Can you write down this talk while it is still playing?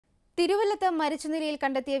തിരുവല്ലത്ത് മരിച്ച നിലയിൽ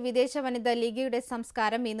കണ്ടെത്തിയ വിദേശ വനിത ലിഗയുടെ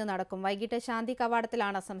സംസ്കാരം ഇന്ന് നടക്കും. വൈകിട്ട് ശാന്തി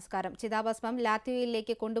കവാടത്തിലാണ് സംസ്കാരം. ചിതാഭസ്മം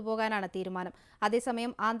ലാത്വിയയിലേക്ക് കൊണ്ടുപോകാനാണ് തീരുമാനം.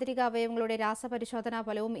 അതേസമയം ആന്തരിക അവയവങ്ങളുടെ രാസപരിശോധനാ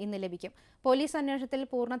ഫലവും ഇന്ന് ലഭിക്കും. പോലീസ് അന്വേഷണത്തിൽ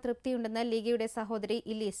പൂർണ്ണ തൃപ്തിയുണ്ടെന്ന് ലിഗയുടെ സഹോദരി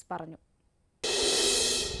ഇലീസ് പറഞ്ഞു.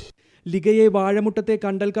 ലിഗയെ വാഴമുട്ടത്തെ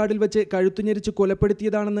കണ്ടൽക്കാടിൽ വെച്ച് കഴുത്തുഞെരിച്ച്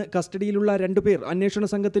കൊലപ്പെടുത്തിയതാണെന്ന് കസ്റ്റഡിയിലുള്ള രണ്ടുപേർ അന്വേഷണ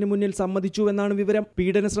സംഘത്തിന് മുന്നിൽ സമ്മതിച്ചുവെന്നാണ് വിവരം.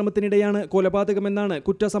 പീഡനശ്രമത്തിനിടെയാണ് കൊലപാതകമെന്നാണ്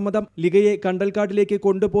കുറ്റസമ്മതം. ലിഗയെ കണ്ടൽക്കാടിലേക്ക്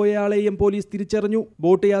കൊണ്ടുപോയയാളെയും പോലീസ് തിരിച്ചറിഞ്ഞു.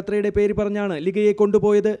 ബോട്ട് യാത്രയുടെ പേര് പറഞ്ഞാണ് ലിഗയെ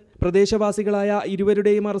കൊണ്ടുപോയത്. പ്രദേശവാസികളായ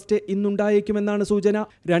ഇരുവരുടെയും അറസ്റ്റ് ഇന്നുണ്ടായേക്കുമെന്നാണ് സൂചന.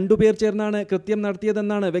 രണ്ടുപേർ ചേർന്നാണ് കൃത്യം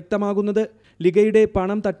നടത്തിയതെന്നാണ് വ്യക്തമാകുന്നത്. ലിഗയുടെ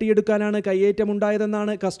പണം തട്ടിയെടുക്കാനാണ്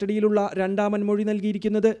കയ്യേറ്റമുണ്ടായതെന്നാണ് കസ്റ്റഡിയിലുള്ള രണ്ടാമൻ മൊഴി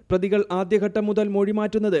നൽകിയിരിക്കുന്നത്. പ്രതികൾ ആദ്യഘട്ടം മുതൽ മൊഴി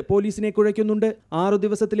മാറ്റുന്നത് പോലീസിനെ കുഴയ്ക്കുന്നുണ്ട്. 6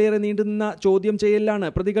 ദിവസത്തിലേറെ നീണ്ടുനിന്ന ചോദ്യം ചെയ്യലിലാണ്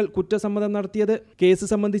പ്രതികൾ കുറ്റസമ്മതം നടത്തിയത്. കേസ്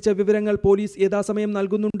സംബന്ധിച്ച വിവരങ്ങൾ പോലീസ് യഥാസമയം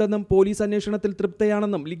നൽകുന്നുണ്ടെന്നും പോലീസ് അന്വേഷണത്തിൽ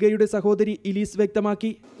തൃപ്തയാണെന്നും ലിഗയുടെ സഹോദരി ഇലീസ്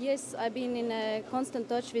വ്യക്തമാക്കി. Yes, I've been in constant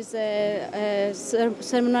touch with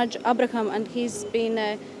Abraham, and he's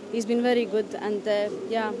been very good, and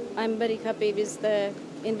I'm very happy with the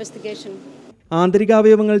investigation.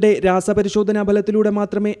 ആന്തരികാവയവങ്ങളുടെ രാസപരിശോധനാ ഫലത്തിലൂടെ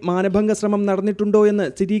മാത്രമേ മാനഭംഗ ശ്രമം നടന്നിട്ടുണ്ടോ എന്ന്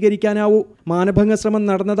സ്ഥിരീകരിക്കാനാവൂ. മാനഭംഗ ശ്രമം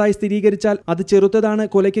നടന്നതായി സ്ഥിരീകരിച്ചാൽ അത് ചെറുത്തതാണ്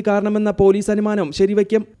കൊലയ്ക്ക് കാരണമെന്ന പോലീസ് അനുമാനം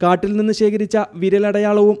ശരിവയ്ക്കും. കാട്ടിൽ നിന്ന് ശേഖരിച്ച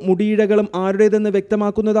വിരലടയാളവും മുടിയിഴകളും ആരുടേതെന്ന്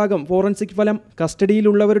വ്യക്തമാക്കുന്നതാകും ഫോറൻസിക് ഫലം.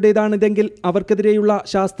 കസ്റ്റഡിയിലുള്ളവരുടേതാണിതെങ്കിൽ അവർക്കെതിരെയുള്ള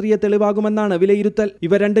ശാസ്ത്രീയ തെളിവാകുമെന്നാണ് വിലയിരുത്തൽ.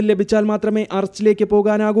 ഇവ രണ്ടും ലഭിച്ചാൽ മാത്രമേ അറസ്റ്റിലേക്ക്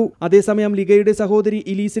പോകാനാകൂ. അതേസമയം ലിഗയുടെ സഹോദരി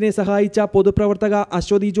ഇലീസിനെ സഹായിച്ച പൊതുപ്രവർത്തക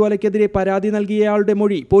അശ്വതി ജ്വാലയ്ക്കെതിരെ പരാതി നൽകിയയാളുടെ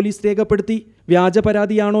മൊഴി പോലീസ് രേഖപ്പെടുത്തി. വ്യാജ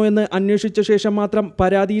പരാതിയാണോ എന്ന് അന്വേഷിച്ച ശേഷം മാത്രം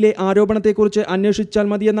പരാതിയിലെ ആരോപണത്തെക്കുറിച്ച് അന്വേഷിച്ചാൽ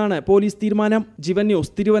മതിയെന്നാണ് പോലീസ് തീരുമാനം. ജീവൻ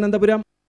ന്യൂസ്, തിരുവനന്തപുരം.